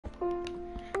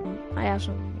I have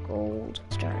some gold.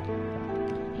 Start.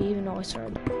 Even though I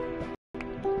started.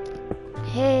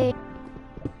 Hey.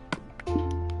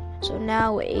 So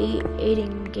now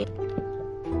Aiden game.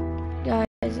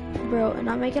 Guys, bro, and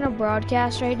I'm making a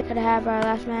broadcast right now to have our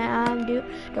last man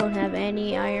don't have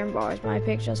any iron bars. My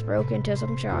pick just broke into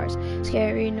some shards.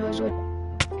 Scary noise with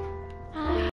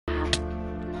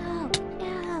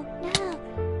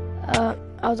no.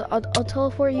 I'll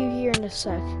teleport you here in a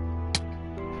sec.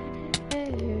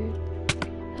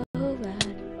 Oh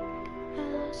bad.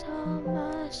 I saw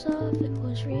myself, it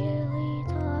was really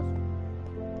tough.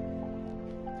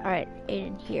 Alright,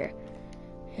 Aiden, here.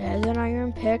 Here's an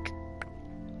iron pick.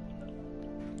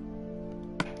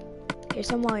 Here's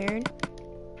some iron.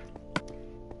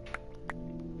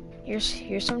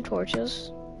 Here's some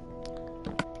torches.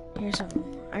 Here's some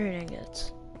iron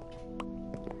ingots.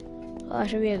 Well, that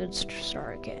should be a good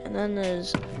start kit. And then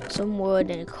there's some wood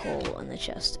and coal in the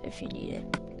chest if you need it.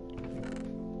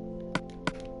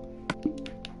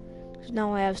 So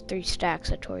now I have 3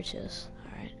 stacks of torches.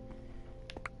 Alright.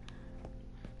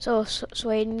 So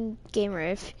Aiden Gamer,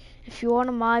 if you want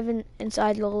to mine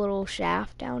inside the little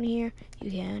shaft down here,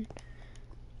 you can.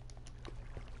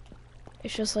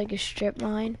 It's just like a strip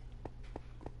mine.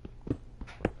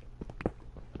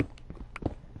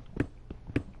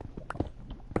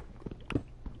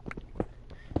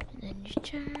 And then you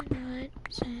turn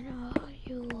lights and all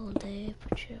you will day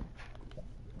put you.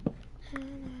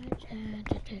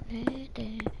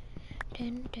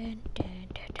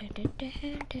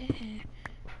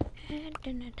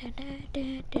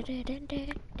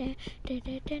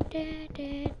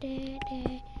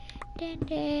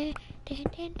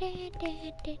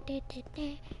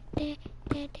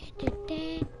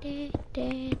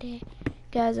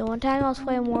 Guys, the one time I was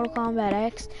playing Mortal Kombat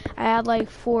X, I had like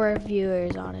 4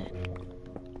 viewers on it.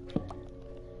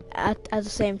 At the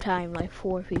same time, like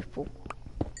 4 people.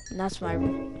 And that's my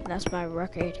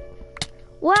record.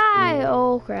 Why?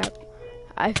 Oh crap.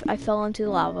 I fell into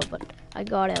lava, but I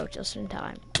got out just in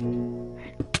time.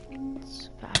 Let's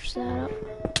patch that up.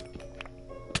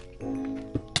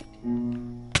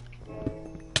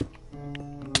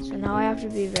 So now I have to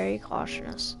be very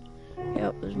cautious.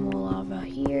 Yep, there's more lava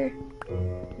here.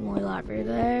 More lava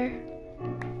there.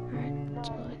 Alright, let's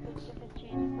go like this.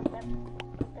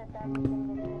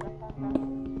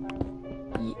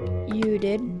 You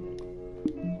did?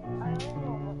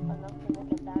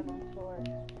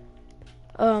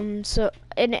 So,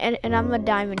 and I'm a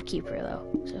diamond keeper though.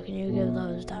 So can you give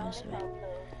those diamonds to me?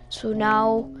 So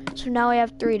now I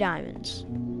have 3 diamonds.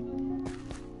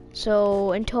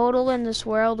 So in total in this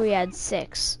world we had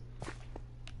 6.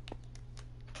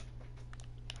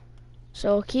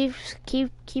 So keep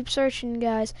searching,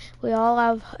 guys. We all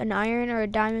have an iron or a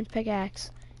diamond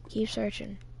pickaxe. Keep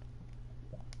searching.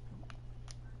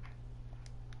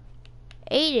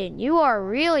 Aiden, you are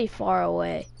really far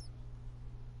away.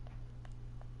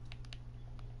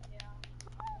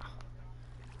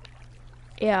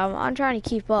 Yeah, I'm trying to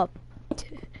keep up.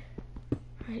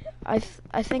 I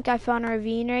think I found a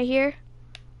ravine right here.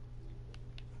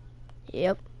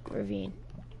 Yep, ravine.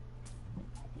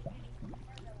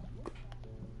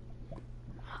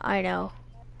 I know.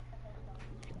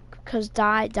 Because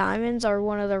diamonds are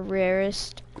one of the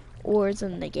rarest ores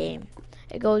in the game.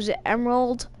 It goes to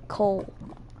emerald, coal.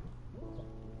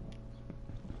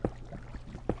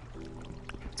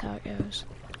 That's how it goes.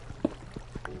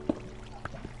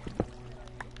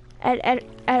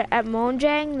 At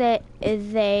Mojang,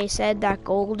 they said that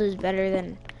gold is better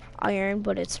than iron,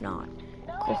 but it's not.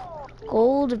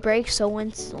 Gold breaks so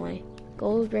instantly.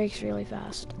 Gold breaks really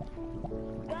fast.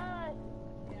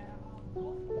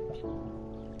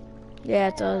 Yeah,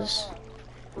 it does.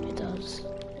 It does. Do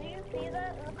you see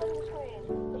that? Look on the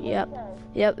screen. Yep.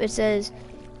 Yep, it says,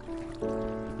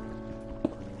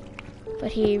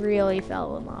 but he really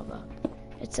fell in lava.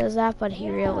 It says that, but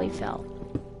he really fell.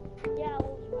 Yeah, I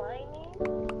was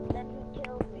mining, then he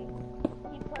killed me.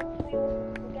 He punched me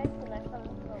with the pickaxe and I fell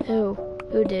into the lava.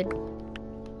 Who did?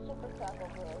 Super Soccer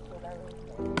Bros, whatever his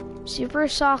name. Super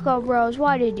Soccer Bros,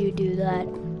 why did you do that?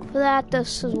 For that,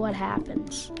 this is what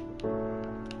happens.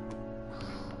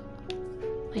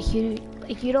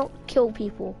 Like you don't kill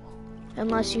people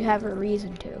unless you have a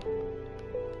reason to.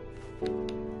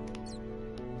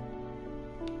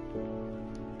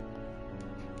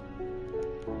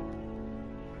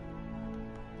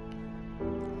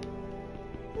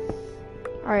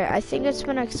 Alright, I think it's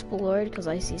been explored because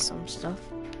I see some stuff.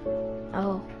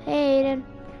 Oh, hey Aiden.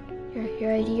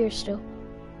 You're right here still.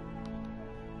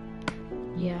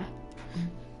 Yeah.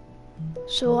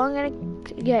 So I'm gonna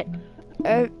get,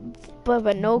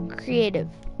 but no creative.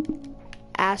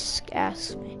 Ask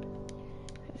me.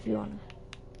 if you want.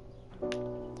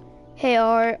 Hey,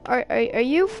 are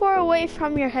you far away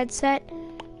from your headset?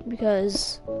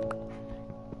 Because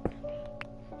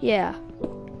yeah,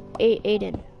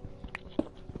 Aiden.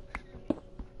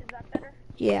 Is that better?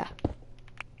 Yeah.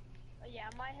 Yeah,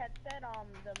 my headset,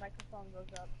 the microphone goes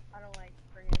up. I don't like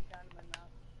bringing it down to my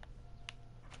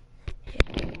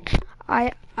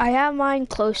mouth. I have mine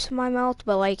close to my mouth,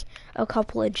 but like a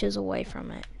couple inches away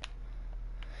from it.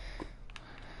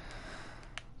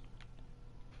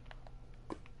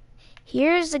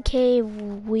 Here's the cave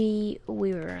we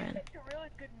were in. It's a really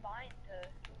good mine to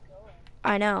go in.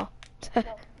 I know.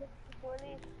 Before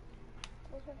these,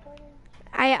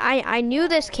 I knew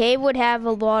this cave would have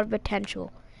a lot of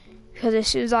potential. Because as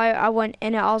soon as I went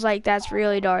in it, I was like, that's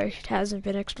really dark. It hasn't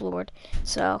been explored.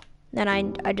 So then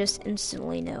I just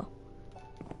instantly knew.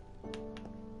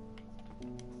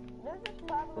 there's this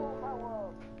problem with my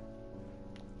world.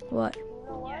 What? You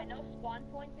know what? Yeah, no spawn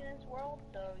points in this world,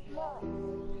 so you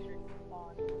always search for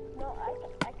spawn. No, I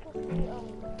can see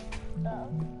stuff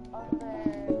on their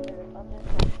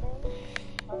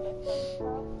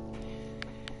stuff.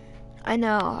 I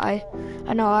know.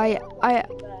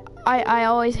 I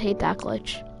always hate that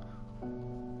glitch.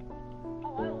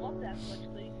 Oh, I love that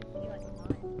glitch, so you can see like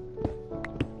mine.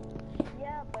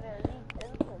 Yeah, but it leaves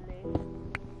instantly.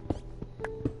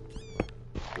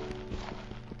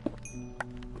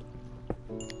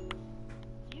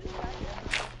 Do you guys ever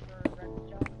look for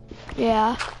redstone?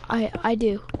 Yeah, I do.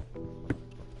 You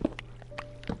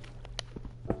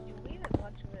leave a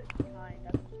bunch of it behind.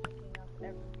 I'm just picking up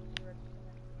every piece of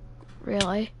redstone.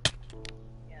 Really?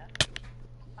 Yeah.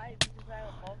 Because I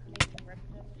love making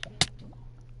redstone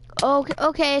machines.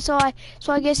 Okay, so I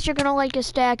guess you're gonna like a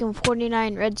stack of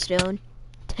 49 redstone.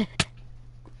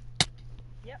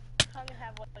 Yep. I'm gonna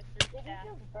have like 3 stacks. Did you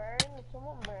just burn? Is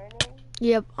someone burning?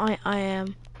 Yep, I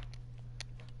am.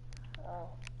 Oh.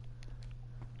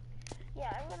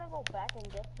 Yeah, I'm gonna go back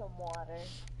and get some water.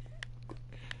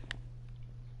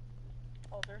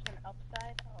 Oh, there's an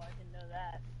upside? Oh, I didn't know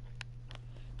that.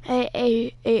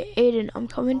 Hey, Aiden, I'm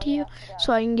coming to you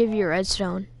so I can give you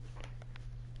redstone.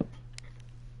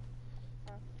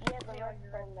 Yeah, the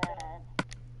redstone man.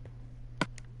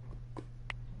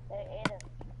 Hey, Aiden.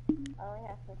 I only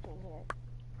have 15 here.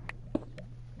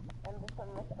 And there's some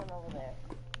redstone over there.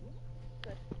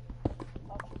 Good.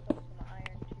 I'll keep up some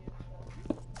iron too,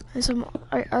 so. There's some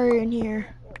iron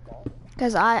here.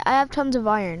 Cause I have tons of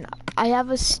iron. I have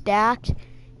a stack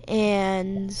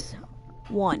and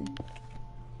 1.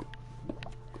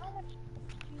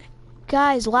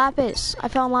 Guys, lapis. I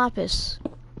found lapis.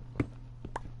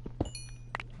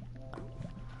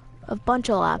 A bunch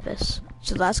of lapis.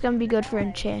 So that's gonna be good for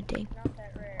enchanting. Not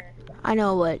that rare. I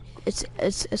know, but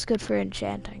it's good for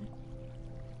enchanting.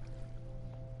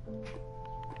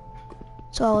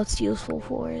 So all it's useful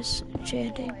for is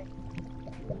enchanting.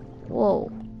 Whoa.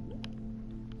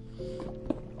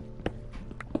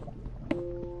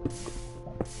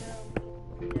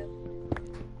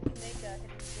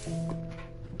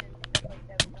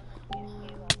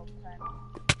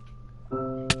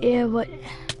 Yeah, but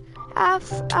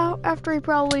after we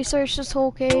probably search this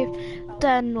whole cave,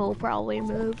 then we'll probably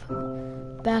move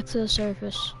back to the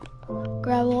surface.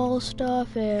 Grab all the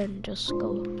stuff and just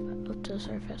go up to the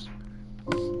surface.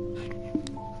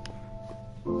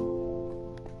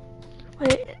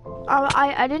 Wait,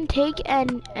 I didn't take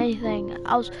anything.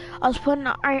 I was putting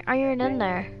iron in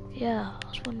there. Yeah, I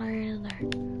was putting iron in there.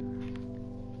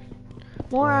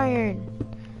 More iron.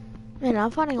 Man, I'm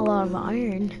finding a lot of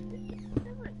iron.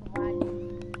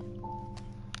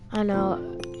 I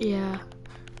know, yeah,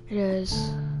 it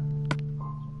is.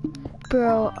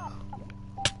 Bro.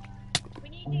 We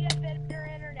need to get better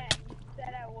internet. You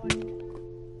said I would.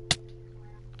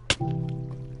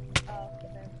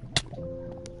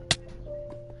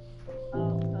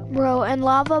 Bro, and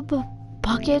lava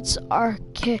buckets are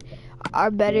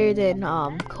better than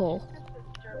coal.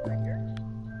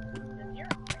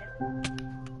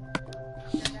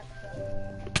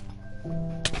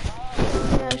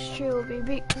 Yeah, it's true,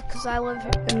 baby, because I live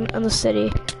in the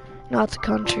city, not the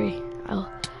country. I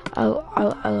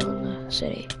live in the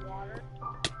city.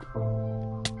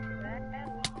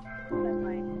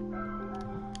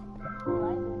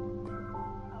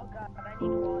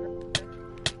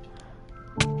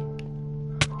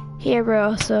 Here,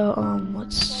 bro, so,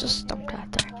 let's just dump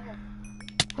that there.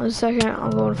 1 second, I'm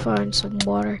going to find some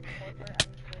water.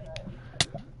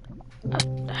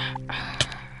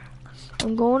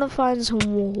 I'm going to find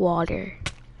some water.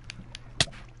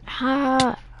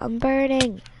 Ah, I'm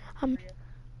burning.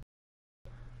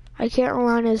 I can't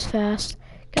run as fast.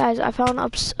 Guys, I found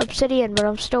obsidian, but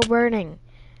I'm still burning.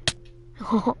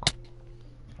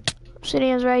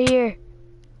 Obsidian's right here.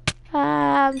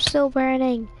 Ah, I'm still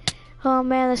burning. Oh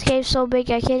man, this cave's so big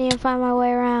I can't even find my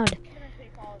way around.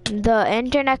 The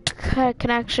internet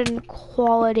connection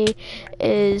quality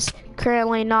is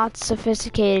currently not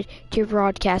sophisticated to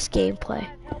broadcast gameplay.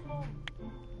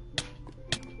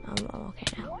 I'm okay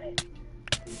now.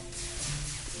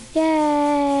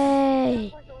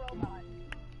 Yay!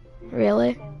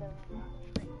 Really?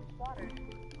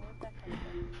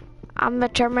 I'm the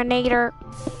Terminator.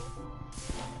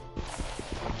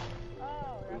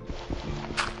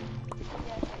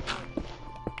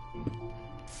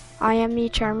 I am the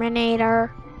Terminator.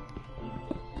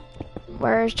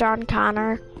 Where's John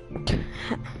Connor?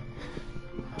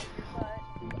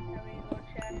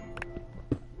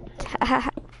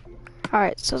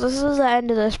 Alright, so this is the end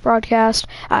of this broadcast.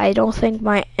 I don't think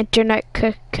my internet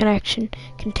connection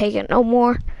can take it no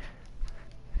more.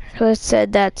 So it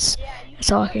said that's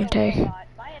all I can take.